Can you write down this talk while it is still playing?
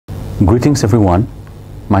Greetings everyone,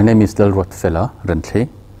 my name is Delrothfela Rentle.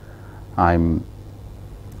 I'm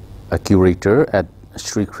a curator at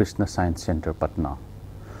Sri Krishna Science Center, Patna.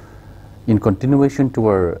 In continuation to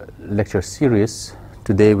our lecture series,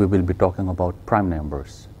 today we will be talking about prime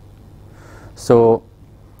numbers. So,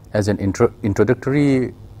 as an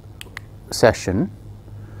introductory session,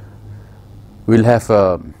 we'll have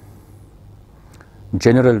a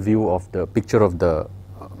general view of the picture of the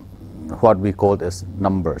what we call as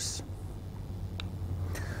numbers.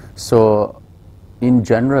 So, in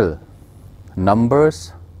general,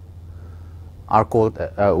 numbers are called,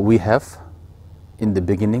 we have, in the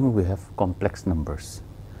beginning, we have complex numbers,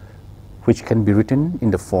 which can be written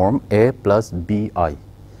in the form a plus bi.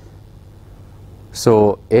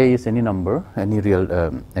 So, a is any number, any real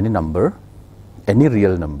number.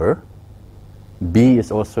 B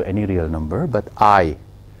is also any real number, but I,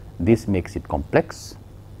 this makes it complex,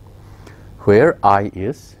 where I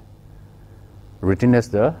is written as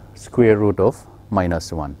the square root of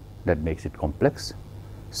 -1. That makes it complex.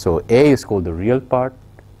 So, A is called the real part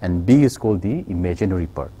and B is called the imaginary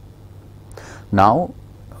part. Now,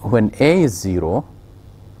 when A is 0,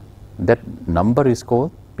 that number is called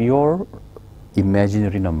pure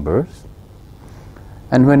imaginary numbers,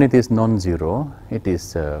 and when it is non-zero, it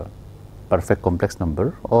is a perfect complex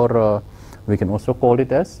number, or we can also call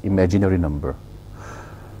it as imaginary number.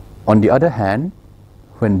 On the other hand,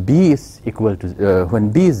 when B is equal to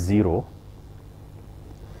when B is 0,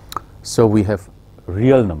 so we have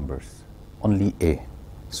real numbers, only A.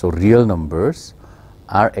 So real numbers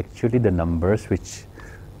are actually the numbers which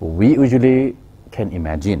we usually can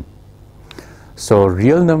imagine. So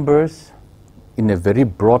real numbers, in a very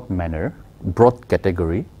broad manner, broad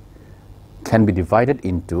category, can be divided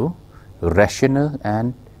into rational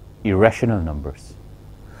and irrational numbers.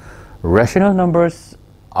 Rational numbers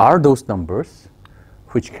are those numbers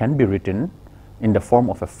which can be written in the form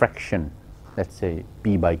of a fraction, let's say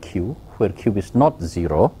p by q, where q is not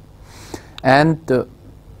 0, and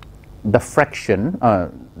the fraction,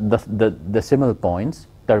 the decimal points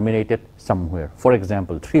terminated somewhere. For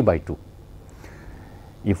example, 3 by 2.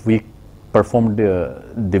 If we perform the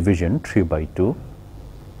division 3 by 2,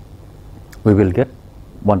 we will get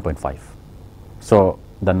 1.5. So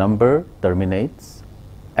the number terminates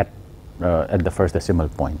at the first decimal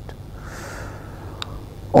point.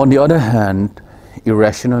 On the other hand,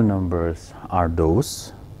 irrational numbers are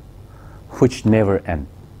those which never end.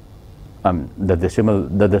 The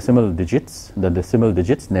decimal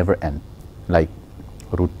digits never end, like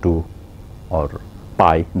 √2 or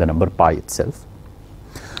pi, the number pi itself.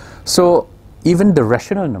 So even the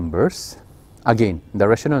rational numbers, again, the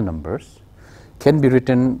rational numbers can be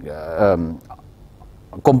written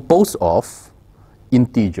composed of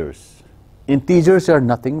integers. Integers are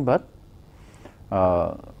nothing but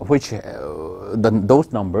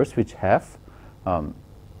those numbers which have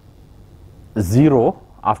 0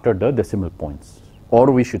 after the decimal points,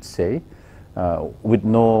 or we should say with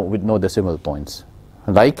no decimal points,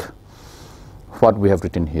 like what we have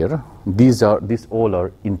written here. These all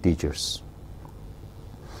are integers,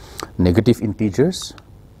 negative integers,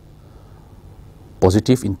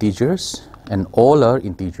 positive integers, and all are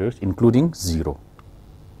integers including 0.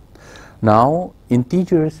 Now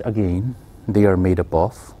integers, again, they are made up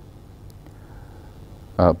of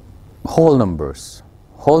whole numbers.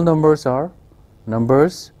 Whole numbers are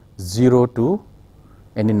numbers 0 to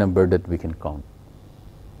any number that we can count.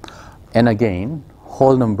 And again,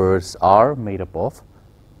 whole numbers are made up of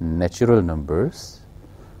natural numbers.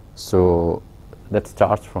 So that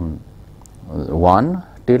starts from 1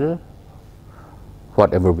 till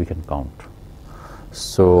whatever we can count.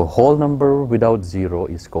 So whole number without 0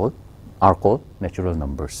 are called natural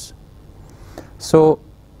numbers. So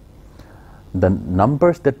the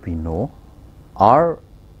numbers that we know are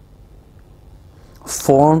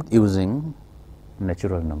formed using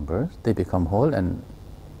natural numbers. They become whole, and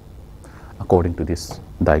according to this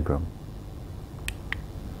diagram.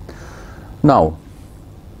 Now,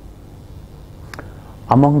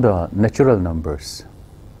 among the natural numbers,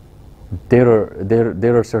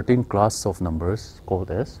 there are certain class of numbers called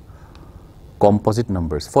as composite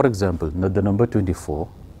numbers. For example, the number 24,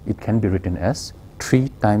 it can be written as 3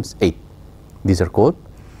 times 8. These are called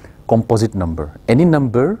composite number. Any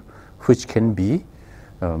number which can be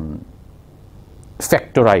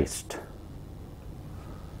factorized.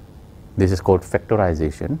 This is called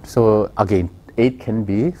factorization. So again, 8 can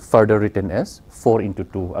be further written as 4 into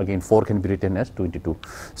 2. Again, 4 can be written as 2 into 2.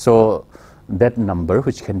 So that number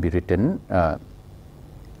which can be written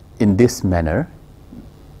in this manner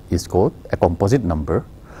is called a composite number.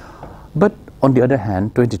 But on the other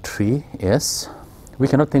hand, 23 is we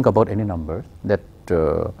cannot think about any number that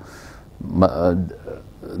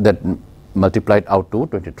that multiplied out to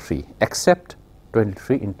 23, except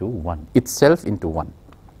 23 into 1, itself into 1.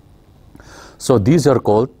 So these are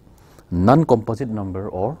called non-composite number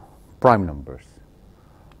or prime numbers.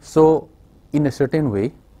 So in a certain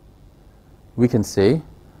way, we can say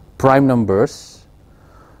prime numbers,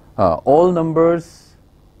 all numbers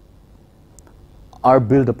are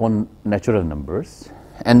built upon natural numbers,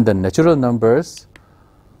 and the natural numbers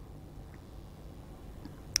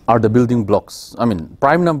are the building blocks. I mean,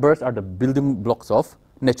 prime numbers are the building blocks of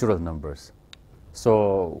natural numbers.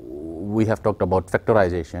 So we have talked about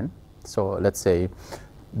factorization. So let's say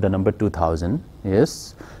the number 2000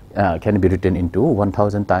 is can be written into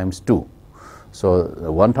 1000 times 2.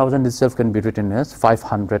 So 1000 itself can be written as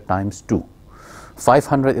 500 times 2.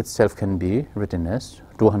 500 itself can be written as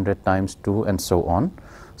 200 times 2, and so on.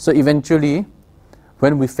 So eventually,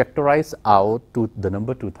 when we factorize out to the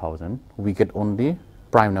number 2000, we get only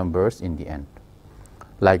prime numbers in the end.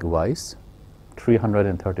 Likewise,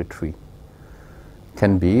 333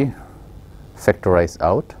 can be factorized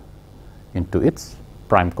out into its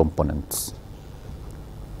prime components.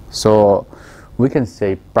 So we can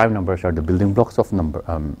say prime numbers are the building blocks of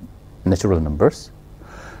natural numbers,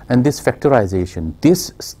 and this factorization,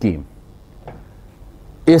 this scheme,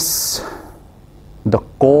 is the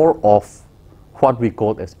core of what we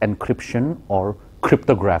call as encryption or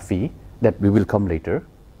cryptography that we will come later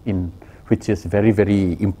in, which is very,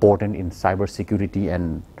 very important in cybersecurity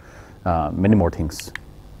and many more things.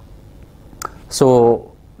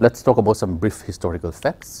 So let's talk about some brief historical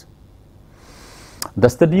facts. The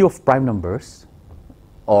study of prime numbers,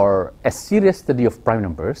 or a serious study of prime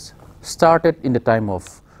numbers, started in the time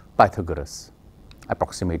of Pythagoras,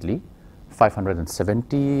 approximately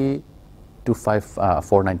 570 to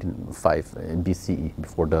 495 BCE,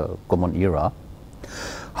 before the Common Era.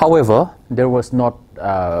 However, there was not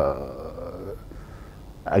a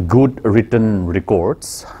good written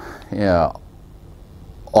records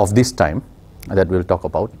of this time that we'll talk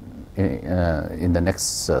about in the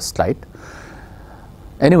next slide.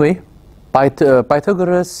 Anyway,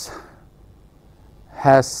 Pythagoras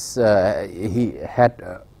he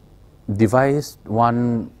had devised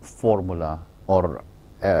one formula or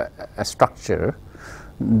a structure.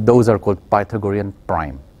 Those are called Pythagorean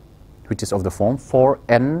prime, which is of the form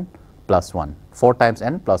 4n plus 1, 4 times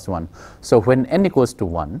n plus 1. So when n equals to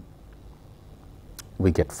 1,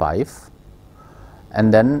 we get 5,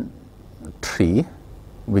 and then 3,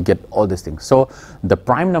 we get all these things. So the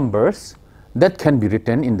prime numbers that can be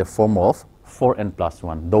written in the form of 4n plus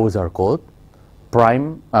 1, those are called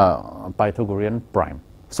prime, Pythagorean prime.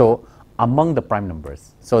 So among the prime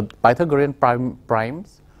numbers, so Pythagorean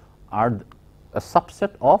primes are a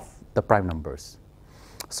subset of the prime numbers.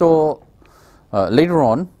 So later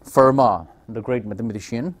on, Fermat, the great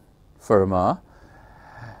mathematician Fermat,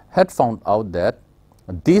 had found out that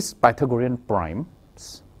these Pythagorean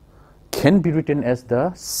primes can be written as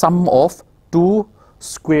the sum of two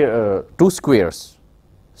squares.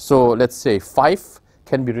 So let's say 5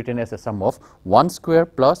 can be written as a sum of 1 square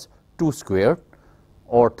plus 2 squared,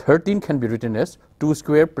 or 13 can be written as 2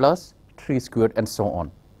 squared plus 3 squared, and so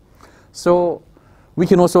on. So we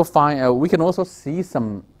can also find, we can also see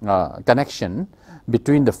some connection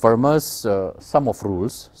between the Fermat's sum of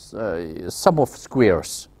rules, sum of square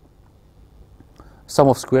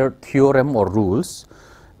theorem or rules,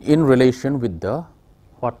 in relation with the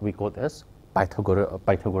what we call as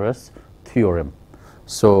Pythagoras theorem.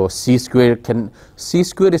 So c squared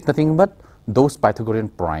is nothing but those Pythagorean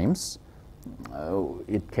primes.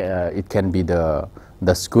 It can be the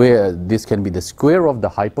square. This can be the square of the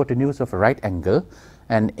hypotenuse of a right angle,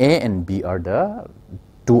 and a and b are the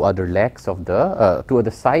two other legs of the two other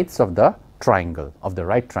sides of the triangle, of the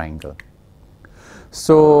right triangle.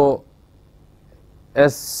 So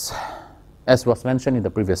as was mentioned in the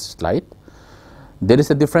previous slide, there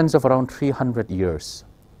is a difference of around 300 years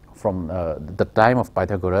from the time of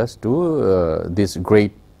Pythagoras to these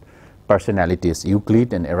great personalities,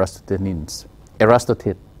 Euclid and Eratosthenes.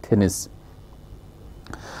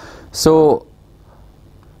 So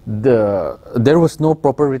there was no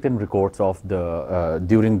proper written records of the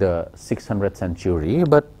during the 600th century,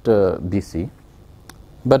 but BC.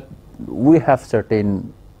 But we have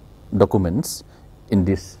certain documents in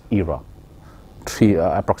this era,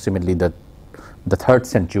 approximately the 3rd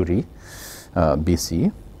century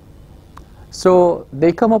BC. So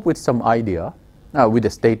they come up with some idea, with a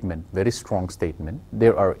statement, very strong statement.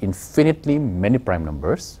 There are infinitely many prime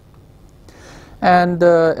numbers, and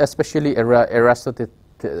especially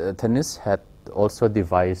Eratosthenes had also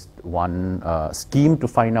devised one scheme to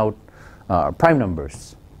find out prime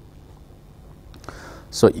numbers.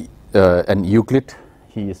 So, and Euclid,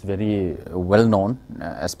 he is very well known,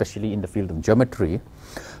 especially in the field of geometry.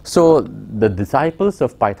 So the disciples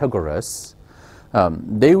of Pythagoras,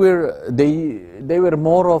 they were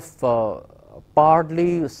more of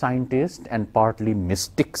partly scientists and partly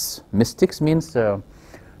mystics. Mystics means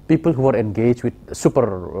people who are engaged with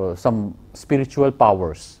some spiritual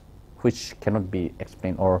powers which cannot be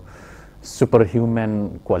explained, or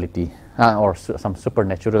superhuman quality, or some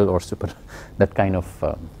supernatural or that kind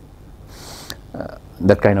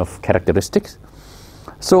of characteristics.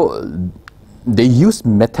 So they use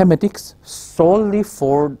mathematics solely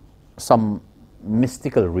for some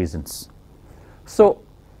mystical reasons. So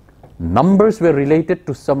numbers were related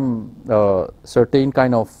to some certain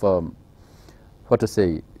kind of what to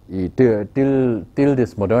say, till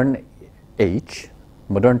this modern age,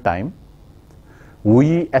 modern time,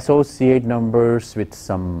 we associate numbers with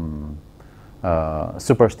some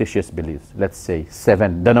superstitious beliefs. Let's say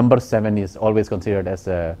 7. The number 7 is always considered as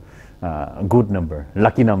a good number,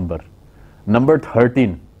 lucky number. Number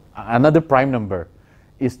 13, another prime number,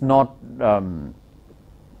 is not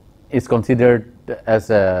is considered as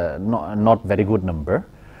a not very good number.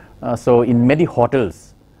 So in many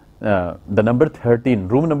hotels, the number 13,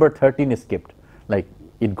 room number 13 is skipped. Like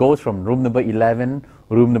it goes from room number 11,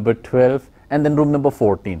 room number 12, and then room number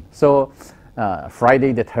 14. So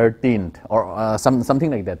Friday the 13th, or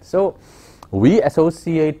something like that. So we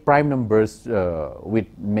associate prime numbers with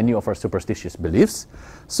many of our superstitious beliefs.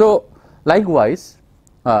 So likewise,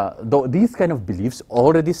 though these kind of beliefs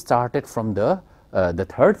already started from the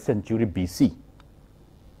 3rd century BC.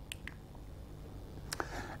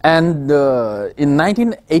 And in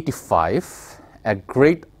 1985, a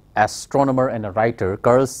great astronomer and a writer,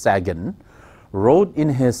 Carl Sagan, wrote in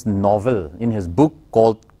his novel, in his book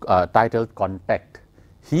called titled Contact.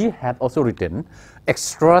 He had also written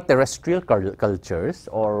extraterrestrial cultures,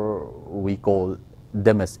 or we call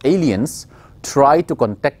them as aliens, try to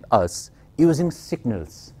contact us using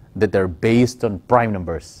signals that are based on prime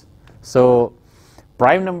numbers. So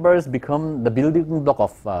prime numbers become the building block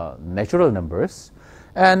of natural numbers,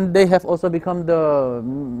 and they have also become the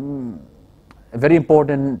very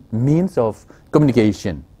important means of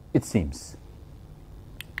communication, it seems.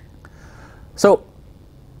 So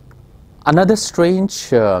another strange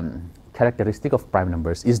characteristic of prime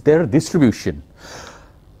numbers is their distribution.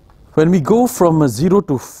 When we go from 0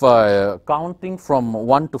 to counting from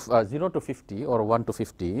 0 to 50 or 1 to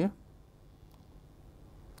 50,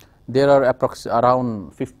 there are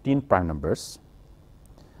around 15 prime numbers,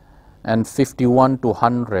 and 51 to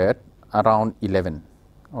 100 around 11,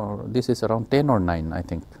 or this is around 10 or 9, I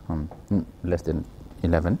think, less than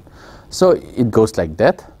 11. So it goes like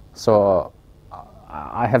that. So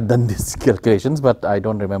I have done these calculations, but I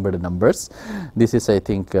don't remember the numbers. This is, I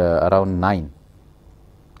think, around 9.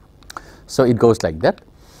 So it goes like that.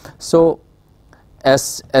 So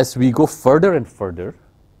as we go further and further,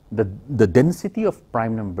 the density of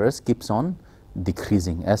prime numbers keeps on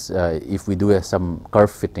decreasing. As if we do some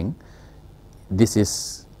curve fitting, this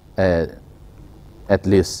is at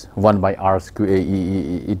least 1 by r square.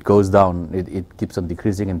 It goes down. It keeps on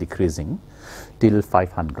decreasing and decreasing till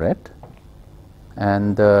 500.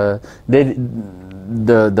 And the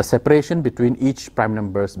separation between each prime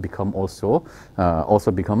numbers become also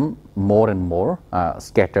become more and more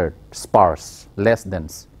scattered, sparse, less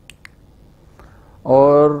dense.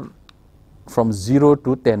 Or from 0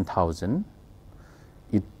 to 10,000,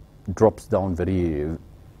 it drops down very,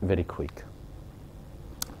 very quick.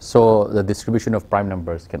 So the distribution of prime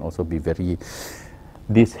numbers can also be very.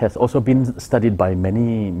 This has also been studied by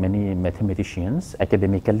many mathematicians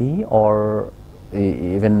academically or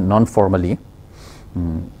even non-formally.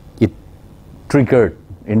 It triggered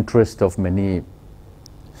interest of many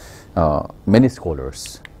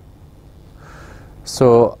scholars.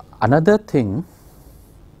 So another thing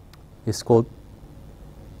is called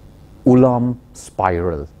Ulam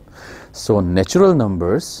spiral. So natural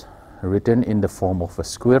numbers written in the form of a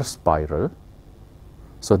square spiral.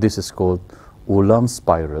 So this is called Ulam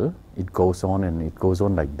spiral. It goes on and it goes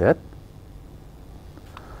on like that.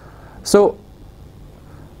 So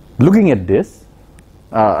looking at this,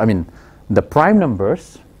 the prime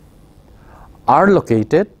numbers are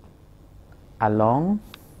located along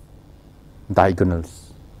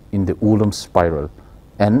diagonals in the Ulam spiral,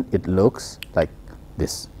 and it looks like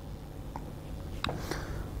this.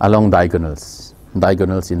 Along diagonals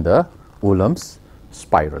in the Ulam's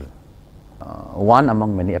spiral. One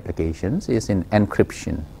among many applications is in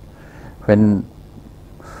encryption. When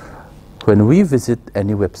we visit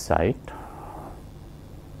any website,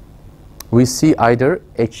 we see either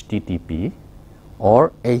HTTP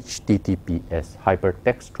or HTTPS,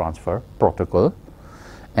 Hypertext Transfer Protocol,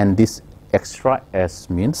 and this extra S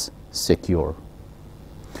means secure.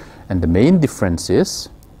 And the main difference is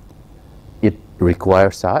it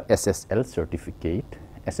requires a SSL certificate.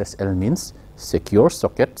 SSL means Secure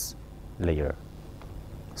Sockets Layer.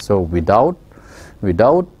 So without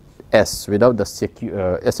the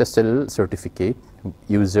SSL certificate,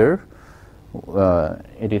 user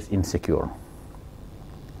it is insecure.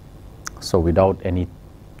 So without any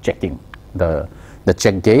checking, the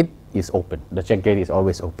check gate is open. The check gate is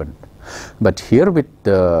always open. But here with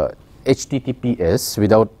the HTTPS, with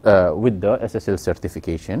the SSL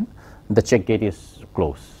certification, the check gate is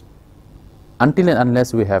closed. Until and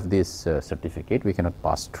unless we have this certificate, we cannot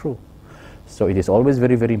pass through. So it is always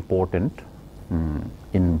very, very important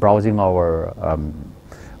in browsing our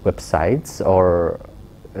websites or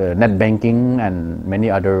net banking and many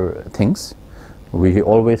other things. We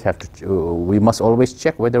must always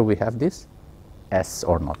check whether we have this S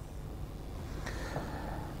or not.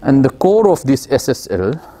 And the core of this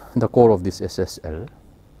SSL,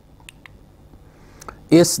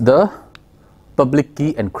 is the public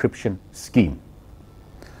key encryption scheme.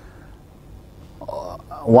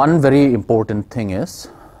 One very important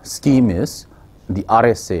scheme is the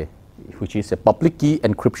RSA, which is a public key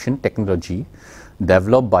encryption technology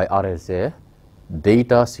developed by RSA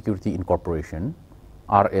Data Security Incorporation.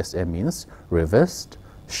 RSA means Rivest,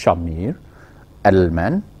 Shamir,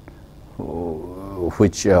 Edelman,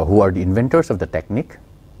 who are the inventors of the technique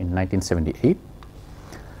in 1978.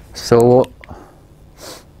 So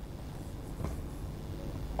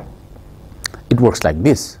it works like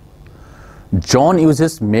this. John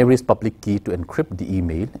uses Mary's public key to encrypt the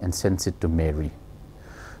email and sends it to Mary.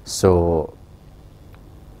 So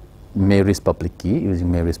using Mary's public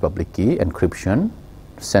key encryption,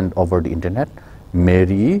 sent over the internet.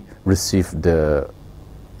 Mary received the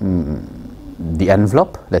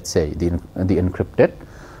envelope, let's say the encrypted.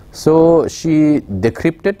 So she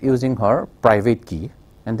decrypted using her private key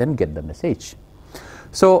and then get the message.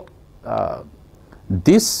 So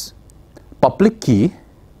this public key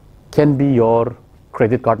can be your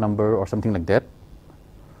credit card number or something like that,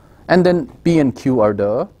 and then P and Q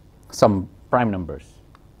are some prime numbers,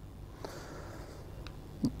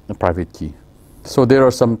 the private key. So there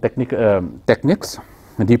are some techniques,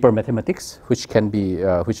 deeper mathematics, which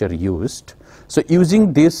are used. So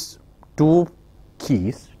using these two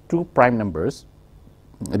keys, two prime numbers,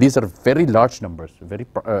 these are very large numbers,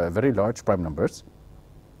 very large prime numbers.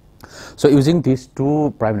 So using these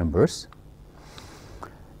two prime numbers,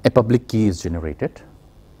 a public key is generated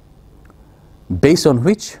based on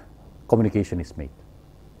which communication is made.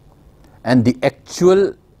 And the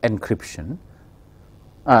actual encryption,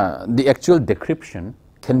 the actual decryption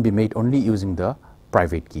can be made only using the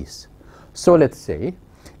private keys. So let's say,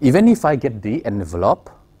 even if I get the envelope,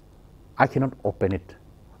 I cannot open it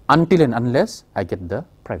until and unless I get the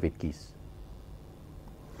private keys.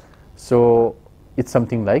 So it's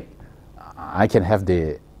something like I can have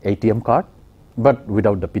the ATM card, but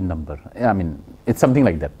without the PIN number. I mean, it's something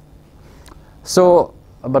like that. So,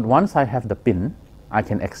 but once I have the PIN, I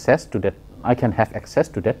can have access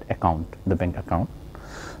to that account, the bank account.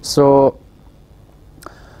 So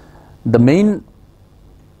the main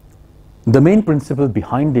principle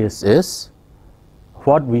behind this is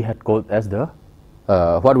what we had called as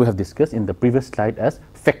what we have discussed in the previous slide as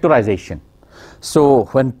factorization. So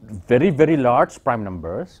when very, very large prime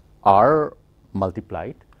numbers are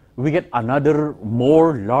multiplied, we get another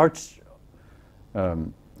more large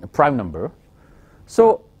prime number.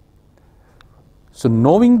 So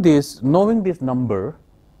knowing this number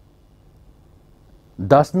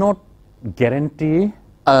does not guarantee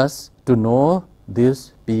us to know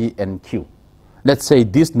this P and Q. Let's say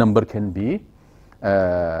this number can be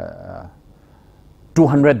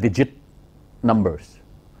 200-digit numbers.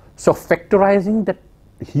 So factorizing that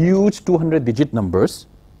huge 200-digit numbers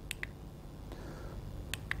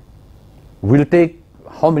will take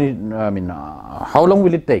how long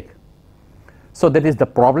will it take? So that is the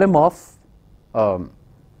problem of,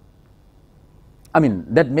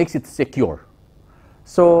 that makes it secure.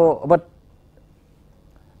 So, but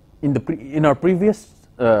in our previous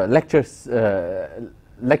lecture,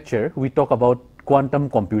 we talk about quantum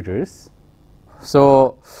computers.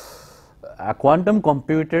 So a quantum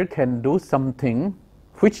computer can do something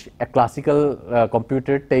which a classical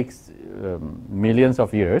computer takes millions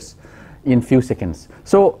of years in few seconds.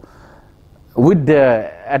 So with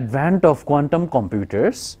the advent of quantum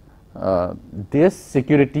computers, this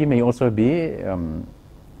security may also be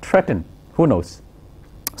threatened. Who knows?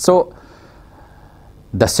 So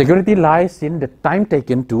The security lies in the time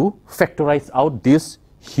taken to factorize out this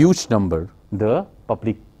huge number, the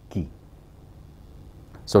public key.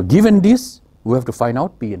 So given this, we have to find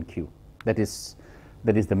out P and Q. That is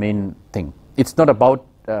the main thing. It's not about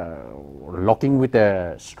locking with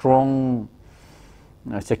a strong,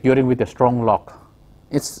 securing with a strong lock.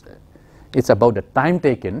 It's about the time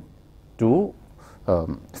taken to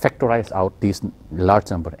factorize out this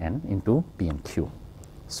large number n into P and Q.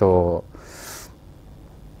 So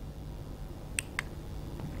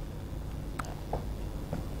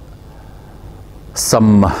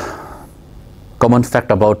some common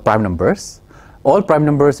fact about prime numbers: all prime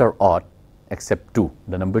numbers are odd except 2,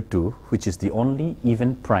 the number 2, which is the only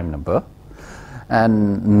even prime number,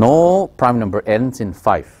 and no prime number ends in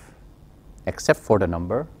 5 except for the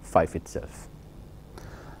number 5 itself.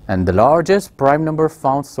 And the largest prime number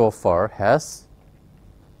found so far has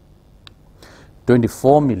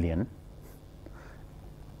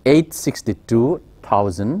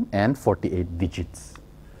 24,862,048 digits.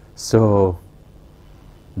 So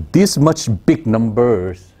this much big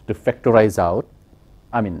numbers to factorize out,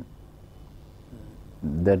 I mean,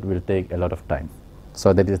 that will take a lot of time.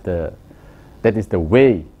 So that is the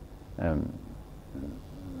way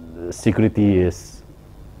security is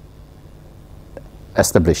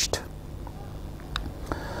established.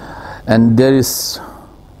 And there is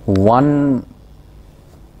one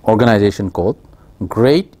organization called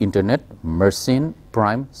Great Internet Machine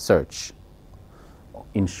Prime Search,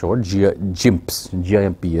 in short GIMPS,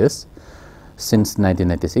 GIMPS. Since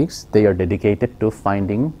 1996, they are dedicated to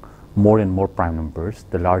finding more and more prime numbers,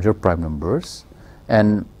 the larger prime numbers.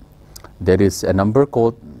 And there is a number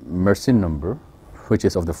called Mersenne number, which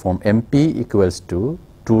is of the form MP equals to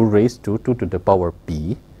 2 raised to 2 to the power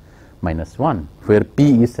P minus 1, where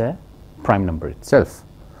P is a prime number itself.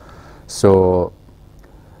 So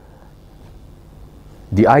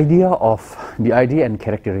the idea and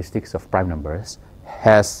characteristics of prime numbers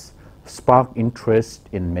has sparked interest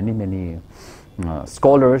in many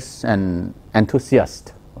scholars and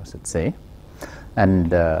enthusiasts, I should say, and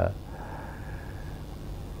the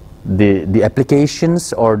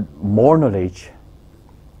applications or more knowledge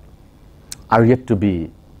are yet to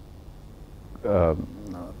be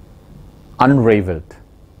unraveled.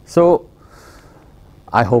 So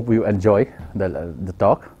I hope you enjoy the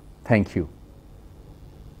talk. Thank you.